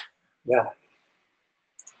case. Yeah.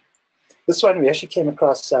 This one we actually came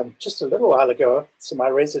across just a little while ago. So my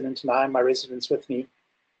resident and I, my residents with me,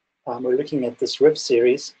 we're looking at this rib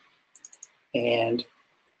series, and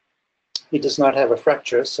he does not have a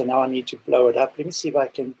fracture. So now I need to blow it up. Let me see if I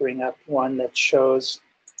can bring up one that shows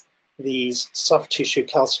these soft tissue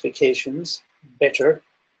calcifications better.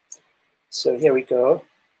 So here we go,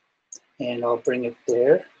 and I'll bring it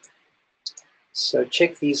there. So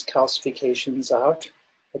check these calcifications out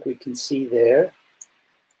that we can see there.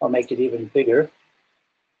 I'll make it even bigger.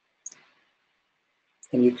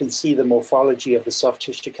 And you can see the morphology of the soft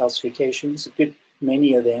tissue calcifications. A good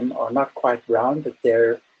many of them are not quite round, but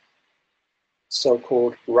they're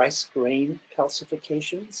so-called rice grain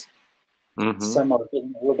calcifications. Mm-hmm. Some are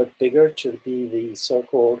getting a little bit bigger to be the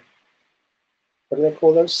so-called, what do they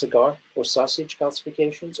call those? Cigar or sausage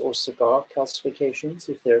calcifications, or cigar calcifications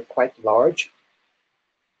if they're quite large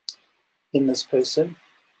in this person.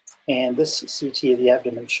 And this CT of the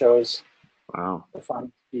abdomen shows Wow. the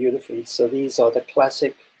findings beautifully. So these are the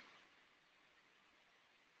classic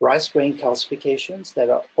rice grain calcifications that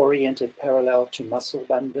are oriented parallel to muscle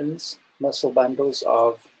bundles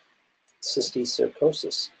of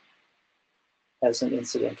cysticercosis as an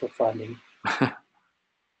incidental finding.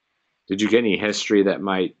 Did you get any history that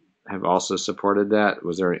might have also supported that?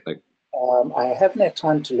 Was there I haven't had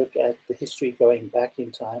time to look at the history going back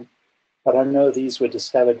in time, but I know these were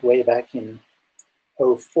discovered way back in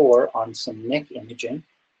 2004 on some neck imaging.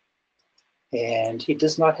 And he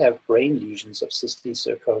does not have brain lesions of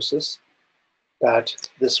cysticercosis, but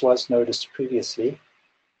this was noticed previously,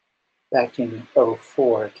 back in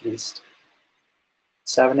 2004 at least.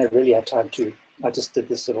 So I haven't really had time to, I just did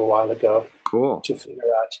this a little while ago. Cool. To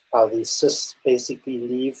figure out how these cysts basically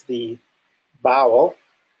leave the bowel,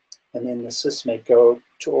 and then the cysts may go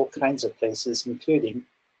to all kinds of places, including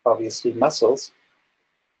obviously muscles,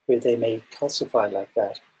 where they may calcify like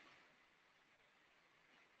that.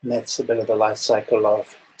 And that's a bit of the life cycle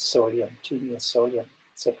of sodium, tunia sodium.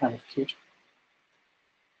 So kind of cute.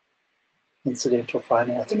 Incidental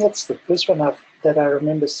finding. I think that's the first one that I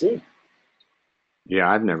remember seeing. Yeah,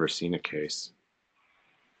 I've never seen a case.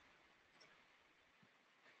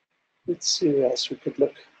 Let's see who else we could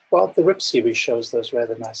look. Well, the RIP series shows those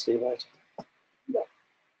rather nicely, right? Yeah.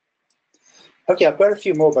 Okay, I've got a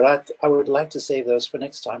few more, but I would like to save those for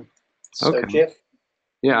next time. So, Okay. Jeff?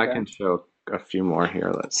 Yeah, I can show a few more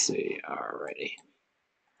here. Let's see. Alrighty.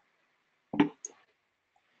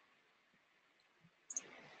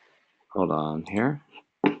 Hold on here.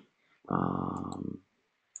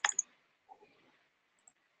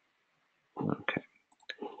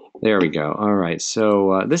 There we go. All right.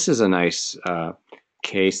 So this is a nice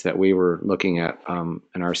case that we were looking at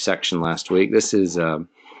in our section last week. This is an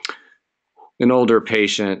older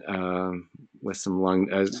patient with some lung.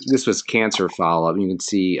 This was cancer follow-up. You can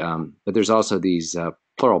see, but there's also these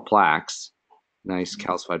pleural plaques, nice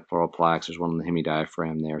calcified pleural plaques. There's one on the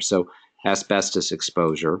hemidiaphragm there. So asbestos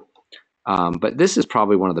exposure. But this is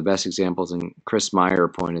probably one of the best examples, and Chris Meyer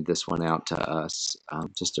pointed this one out to us.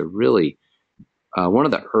 Just a really one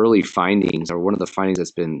of the early findings, or one of the findings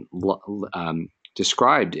that's been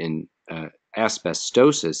described in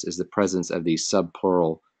asbestosis, is the presence of these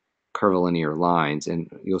subpleural curvilinear lines, and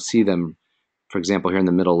you'll see them, for example, here in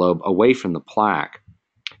the middle lobe, away from the plaque.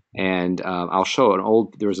 And I'll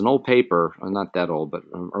show there was an old paper, not that old, but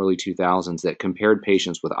early 2000s, that compared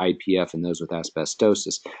patients with IPF and those with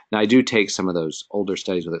asbestosis. Now, I do take some of those older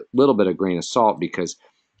studies with a little bit of grain of salt, because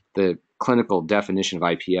the clinical definition of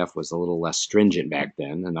IPF was a little less stringent back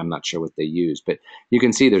then, and I'm not sure what they used. But you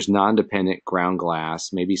can see there's non-dependent ground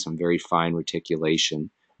glass, maybe some very fine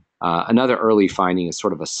reticulation. Another early finding is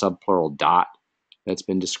sort of a subpleural dot that's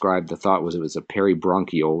been described. The thought was it was a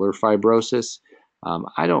peribronchiolar fibrosis.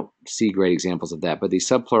 I don't see great examples of that, but these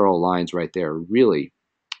subpleural lines right there are really,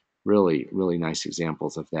 really, really nice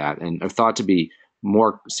examples of that, and are thought to be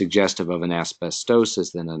more suggestive of an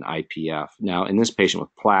asbestosis than an IPF. Now, in this patient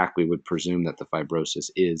with plaque, we would presume that the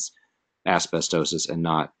fibrosis is asbestosis and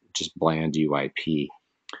not just bland UIP.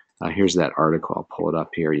 Here's that article. I'll pull it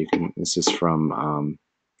up here. This is from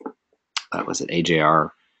was it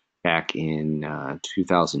AJR back in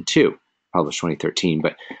 2002, published 2013.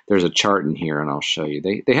 But there's a chart in here, and I'll show you.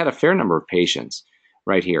 They had a fair number of patients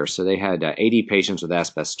right here. So they had 80 patients with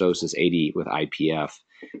asbestosis, 80 with IPF.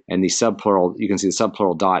 And the subpleural, you can see the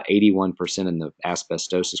subpleural dot, 81% in the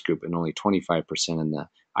asbestosis group and only 25% in the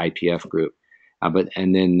IPF group.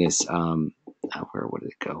 And then this, where would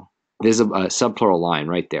it go? There's a subpleural line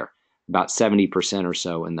right there, about 70% or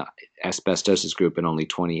so in the asbestosis group and only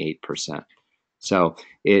 28%. So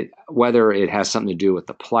whether it has something to do with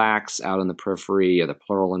the plaques out in the periphery or the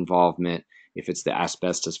pleural involvement, if it's the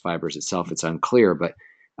asbestos fibers itself, it's unclear. But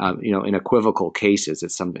in equivocal cases,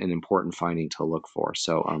 it's an important finding to look for.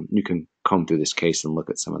 So you can comb through this case and look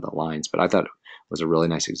at some of the lines. But I thought it was a really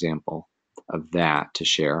nice example of that to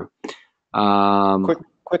share.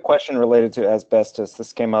 Quick question related to asbestos.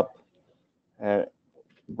 This came up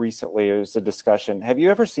recently. It was a discussion. Have you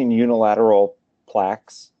ever seen unilateral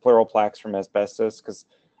plaques, pleural plaques from asbestos? Because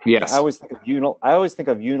yes, I always think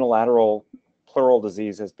of unilateral pleural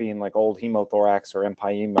disease as being like old hemothorax or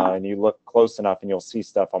empyema, and you look close enough and you'll see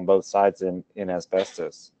stuff on both sides in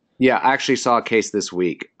asbestos. Yeah, I actually saw a case this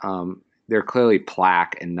week. They're clearly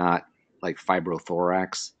plaque and not like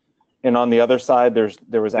fibrothorax. And on the other side,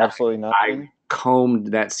 there was absolutely nothing. I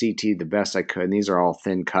combed that CT the best I could, and these are all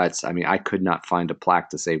thin cuts. I mean, I could not find a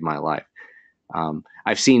plaque to save my life.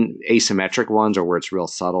 I've seen asymmetric ones or where it's real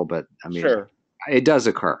subtle, but I mean, sure, it does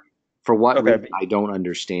occur. For what reason, I don't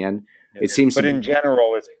understand. It seems, but in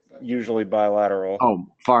general, it's usually bilateral. Oh,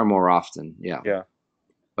 far more often, yeah. Yeah.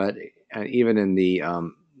 But even in the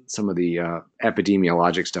some of the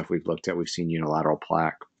epidemiologic stuff we've looked at, we've seen unilateral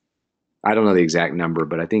plaque. I don't know the exact number,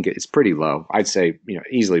 but I think it's pretty low. I'd say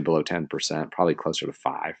easily below 10%, probably closer to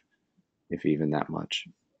 5%, if even that much.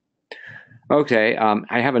 Okay,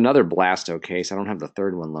 I have another blasto case. I don't have the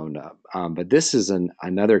third one loaned up, but this is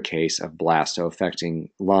another case of blasto affecting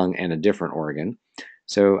lung and a different organ.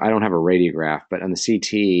 So I don't have a radiograph, but on the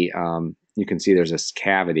CT, you can see there's this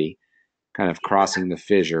cavity kind of crossing the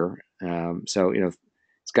fissure. So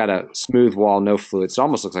it's got a smooth wall, no fluid. It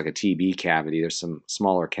almost looks like a TB cavity. There's some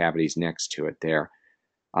smaller cavities next to it there.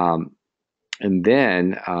 And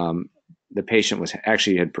then the patient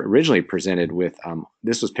had originally presented with,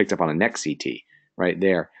 this was picked up on a neck CT right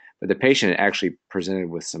there, but the patient had actually presented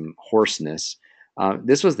with some hoarseness.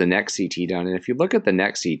 This was the neck CT done. And if you look at the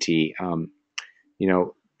neck CT,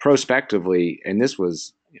 prospectively, and this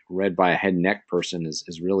was read by a head and neck person,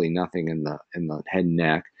 is really nothing in the head and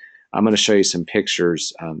neck. I'm going to show you some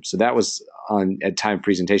pictures. So that was at time of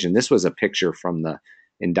presentation. This was a picture from the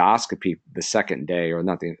endoscopy the second day, or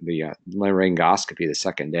not the laryngoscopy the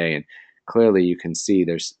second day. And clearly you can see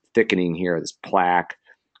there's thickening here, this plaque,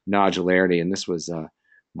 nodularity, and this was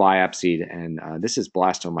biopsied, and this is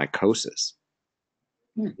blastomycosis.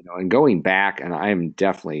 And going back, and I am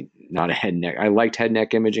definitely not a head and neck. I liked head and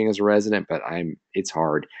neck imaging as a resident, but it's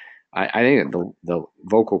hard. I think the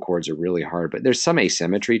vocal cords are really hard, but there's some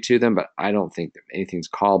asymmetry to them, but I don't think that anything's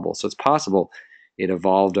callable. So it's possible it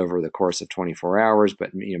evolved over the course of 24 hours,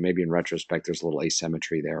 but maybe in retrospect there's a little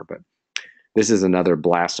asymmetry there. But this is another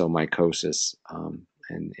blastomycosis,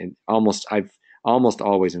 and almost almost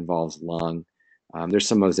always involves lung. There's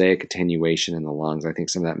some mosaic attenuation in the lungs. I think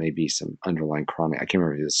some of that may be some underlying chronic, I can't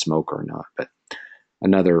remember if it's a smoker or not, but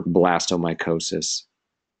another blastomycosis.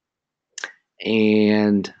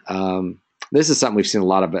 And this is something we've seen a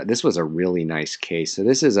lot of, but this was a really nice case. So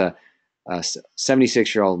this is a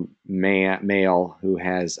 76-year-old male who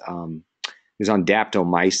has who's on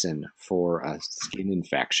daptomycin for a skin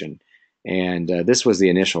infection. And this was the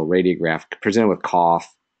initial radiograph, presented with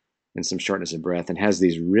cough and some shortness of breath, and has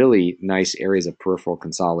these really nice areas of peripheral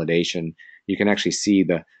consolidation. You can actually see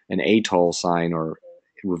an atoll sign or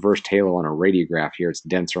reversed halo on a radiograph here. It's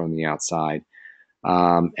denser on the outside.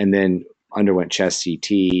 And then underwent chest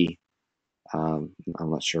CT. I'm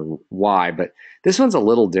not sure why, but this one's a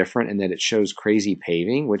little different in that it shows crazy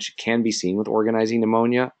paving, which can be seen with organizing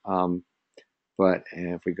pneumonia. But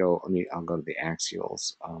if we go, I'll go to the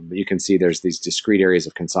axials. But you can see there's these discrete areas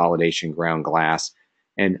of consolidation, ground glass.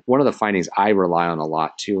 And one of the findings I rely on a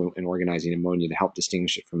lot too in organizing pneumonia to help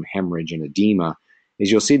distinguish it from hemorrhage and edema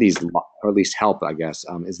is you'll see these, or at least help, I guess,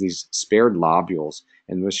 is these spared lobules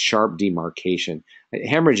and with sharp demarcation.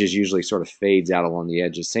 Hemorrhage is usually sort of fades out along the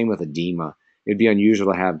edges. Same with edema. It'd be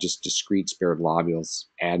unusual to have just discrete spared lobules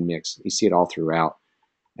admixed. You see it all throughout.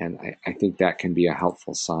 And I think that can be a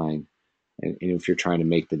helpful sign. And if you're trying to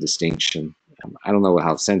make the distinction, I don't know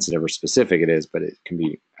how sensitive or specific it is, but it can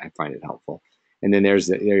be, I find it helpful. And then there on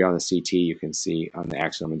the CT, you can see on the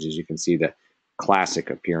axial images, you can see the classic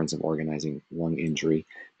appearance of organizing lung injury.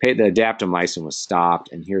 The daptomycin was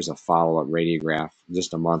stopped, and here's a follow-up radiograph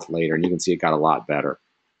just a month later, and you can see it got a lot better.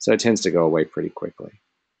 So it tends to go away pretty quickly.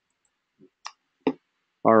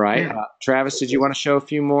 All right, Travis, did you want to show a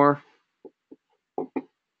few more?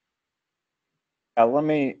 Let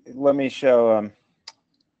me show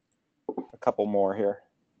a couple more here.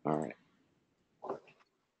 All right.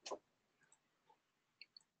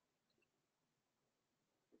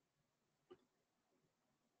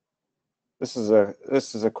 This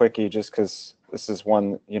is a quickie just because this is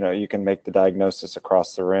one, you can make the diagnosis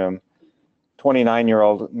across the room.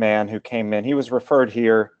 29-year-old man who came in. He was referred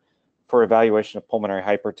here for evaluation of pulmonary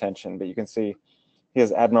hypertension, but you can see he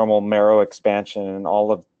has abnormal marrow expansion and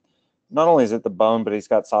all of, not only is it the bone, but he's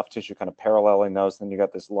got soft tissue kind of paralleling those. Then you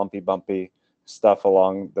got this lumpy, bumpy stuff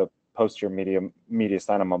along the posterior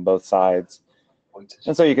mediastinum on both sides.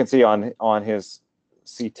 And so you can see on his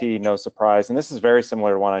CT, no surprise. And this is very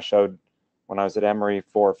similar to one I showed when I was at Emory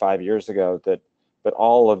 4 or 5 years ago, but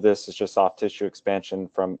all of this is just soft tissue expansion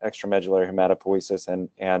from extramedullary hematopoiesis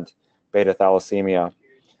and beta thalassemia.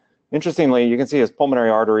 Interestingly, you can see his pulmonary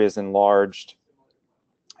artery is enlarged,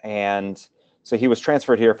 and so he was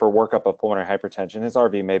transferred here for workup of pulmonary hypertension. His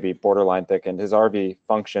RV may be borderline thickened. His RV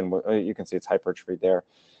function, you can see it's hypertrophy there.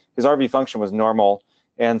 His RV function was normal,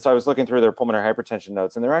 and so I was looking through their pulmonary hypertension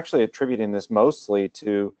notes, and they're actually attributing this mostly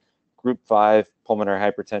to group 5 pulmonary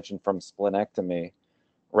hypertension from splenectomy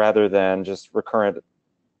rather than just recurrent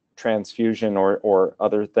transfusion or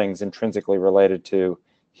other things intrinsically related to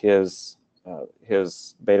his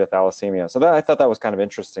beta thalassemia. So I thought that was kind of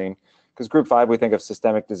interesting because group 5, we think of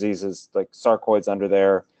systemic diseases like sarcoids under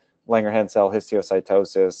there, Langerhans cell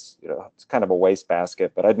histiocytosis. It's kind of a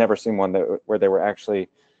wastebasket, but I'd never seen one where they were actually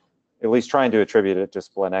at least trying to attribute it to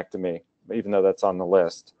splenectomy, even though that's on the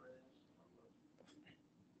list.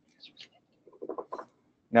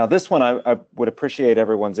 Now this one, I would appreciate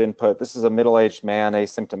everyone's input. This is a middle-aged man,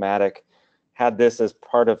 asymptomatic, had this as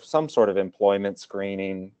part of some sort of employment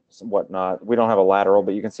screening, whatnot. We don't have a lateral,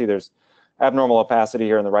 but you can see there's abnormal opacity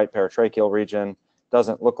here in the right paratracheal region.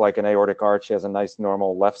 Doesn't look like an aortic arch. He has a nice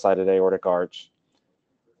normal left-sided aortic arch.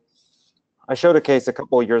 I showed a case a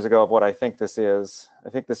couple of years ago of what I think this is. I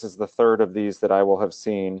think this is the third of these that I will have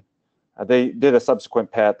seen. They did a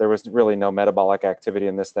subsequent PET. There was really no metabolic activity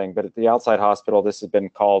in this thing, but at the outside hospital, this has been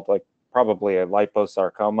called like probably a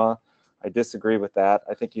liposarcoma. I disagree with that.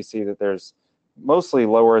 I think you see that there's mostly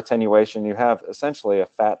lower attenuation. You have essentially a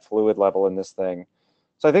fat fluid level in this thing.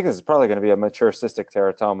 So I think this is probably going to be a mature cystic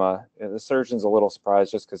teratoma. The surgeon's a little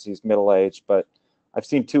surprised just because he's middle-aged, but I've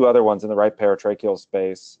seen 2 other ones in the right paratracheal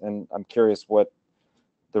space, and I'm curious what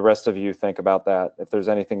the rest of you think about that, if there's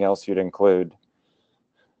anything else you'd include.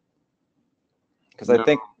 Because I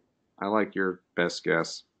think I like your best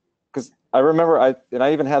guess. Because I remember I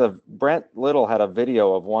even had Brent Little had a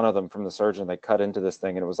video of one of them from the surgeon. They cut into this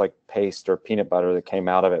thing and it was like paste or peanut butter that came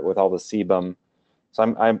out of it with all the sebum. So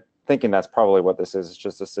I'm thinking that's probably what this is. It's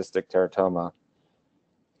just a cystic teratoma.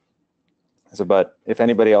 So, but if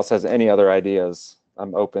anybody else has any other ideas,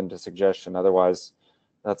 I'm open to suggestion. Otherwise,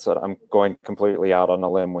 that's what I'm going completely out on a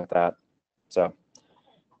limb with that. So,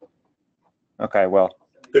 okay, well.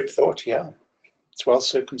 Good thought, yeah. It's well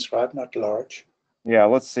circumscribed, not large. Yeah,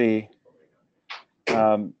 let's see.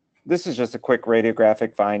 This is just a quick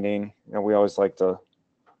radiographic finding. We always like to,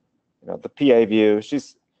 the PA view.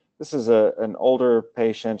 This is an older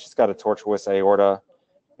patient. She's got a tortuous aorta.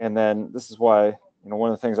 And then this is why,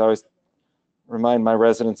 one of the things I always remind my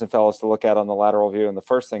residents and fellows to look at on the lateral view, and the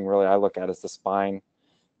first thing really I look at is the spine.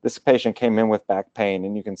 This patient came in with back pain,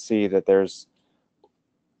 and you can see that there's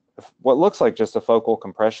what looks like just a focal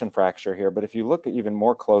compression fracture here, but if you look even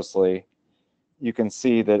more closely, you can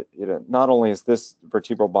see that not only is this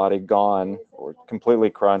vertebral body gone or completely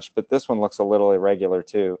crunched, but this one looks a little irregular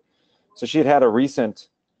too. So she had had a recent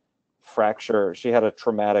fracture. She had a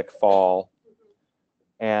traumatic fall,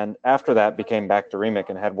 and after that became bacteremic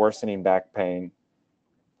and had worsening back pain.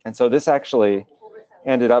 And so this actually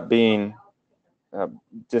ended up being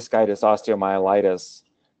discitis osteomyelitis.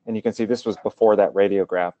 And you can see this was before that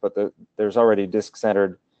radiograph, but there's already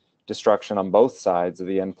disc-centered destruction on both sides of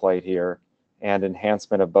the end plate here and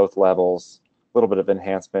enhancement of both levels, a little bit of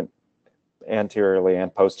enhancement anteriorly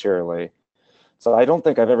and posteriorly. So I don't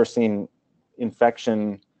think I've ever seen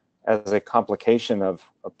infection as a complication of,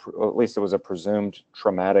 at least it was a presumed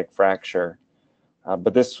traumatic fracture.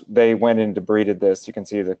 But they went and debrided this. You can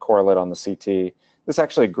see the correlate on the CT. This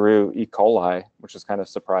actually grew E. coli, which is kind of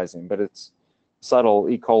surprising, but it's subtle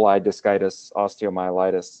E. coli discitis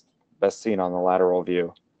osteomyelitis, best seen on the lateral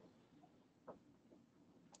view.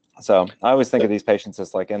 So I always think of these patients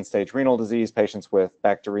as like end-stage renal disease, patients with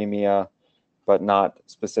bacteremia, but not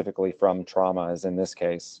specifically from trauma, as in this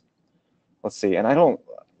case. Let's see, and let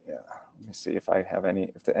me see if I have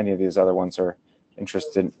if any of these other ones are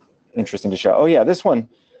interesting to show. Oh yeah, this one,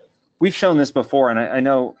 we've shown this before, and I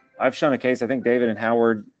know I've shown a case. I think David and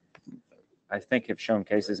Howard, I think, have shown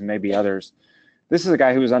cases, and maybe others. This is a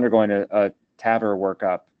guy who was undergoing a TAVR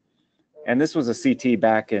workup, and this was a CT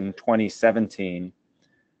back in 2017.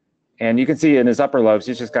 And you can see in his upper lobes,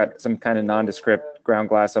 he's just got some kind of nondescript ground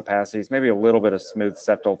glass opacities, maybe a little bit of smooth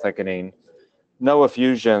septal thickening, no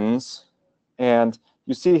effusions, and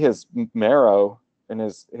you see his marrow and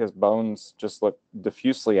his bones just look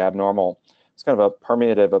diffusely abnormal. It's kind of a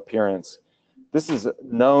permeative appearance. This is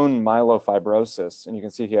known myelofibrosis, and you can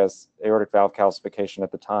see he has aortic valve calcification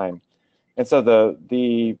at the time. And so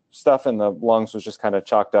the stuff in the lungs was just kind of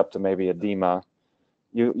chalked up to maybe edema.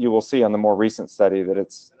 You will see on the more recent study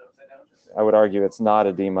that I would argue it's not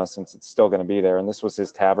edema, since it's still going to be there. And this was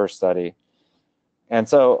his TAVR study. And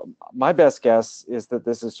so my best guess is that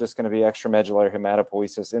this is just going to be extramedullary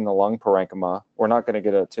hematopoiesis in the lung parenchyma. We're not going to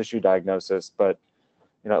get a tissue diagnosis, but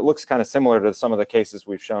it looks kind of similar to some of the cases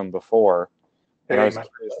we've shown before. And I was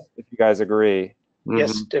curious if you guys agree.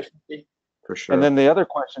 Yes, definitely. For sure. And then the other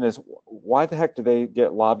question is, why the heck do they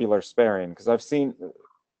get lobular sparing? Because I think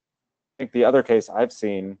the other case I've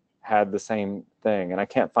seen had the same thing, and I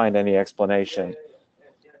can't find any explanation.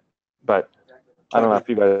 But I don't know if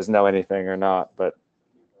you guys know anything or not, but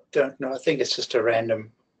don't know. I think it's just a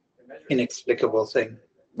random, inexplicable thing.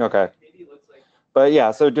 Okay. But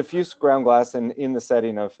yeah, so diffuse ground glass in the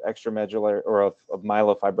setting of extramedullary or of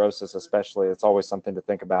myelofibrosis especially, it's always something to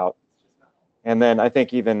think about. And then I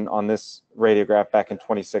think even on this radiograph back in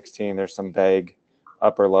 2016, there's some vague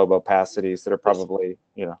upper lobe opacities that are probably,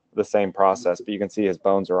 the same process, but you can see his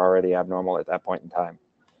bones are already abnormal at that point in time.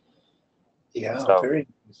 Yeah, so, very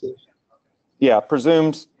impressive. Yeah,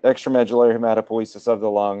 presumed extramedullary hematopoiesis of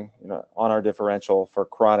the lung, on our differential for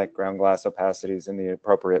chronic ground glass opacities in the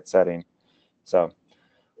appropriate setting. So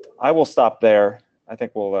I will stop there. I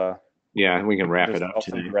think we'll yeah, we can wrap it up I'll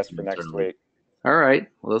today. save the rest for next week. All right.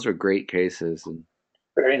 Well, those are great cases. And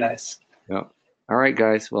very nice. Yep. All right,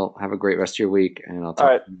 guys. Well, have a great rest of your week, and I'll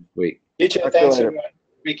talk to you next week. You too. Thanks, everyone.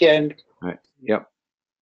 Weekend. All right. Yep.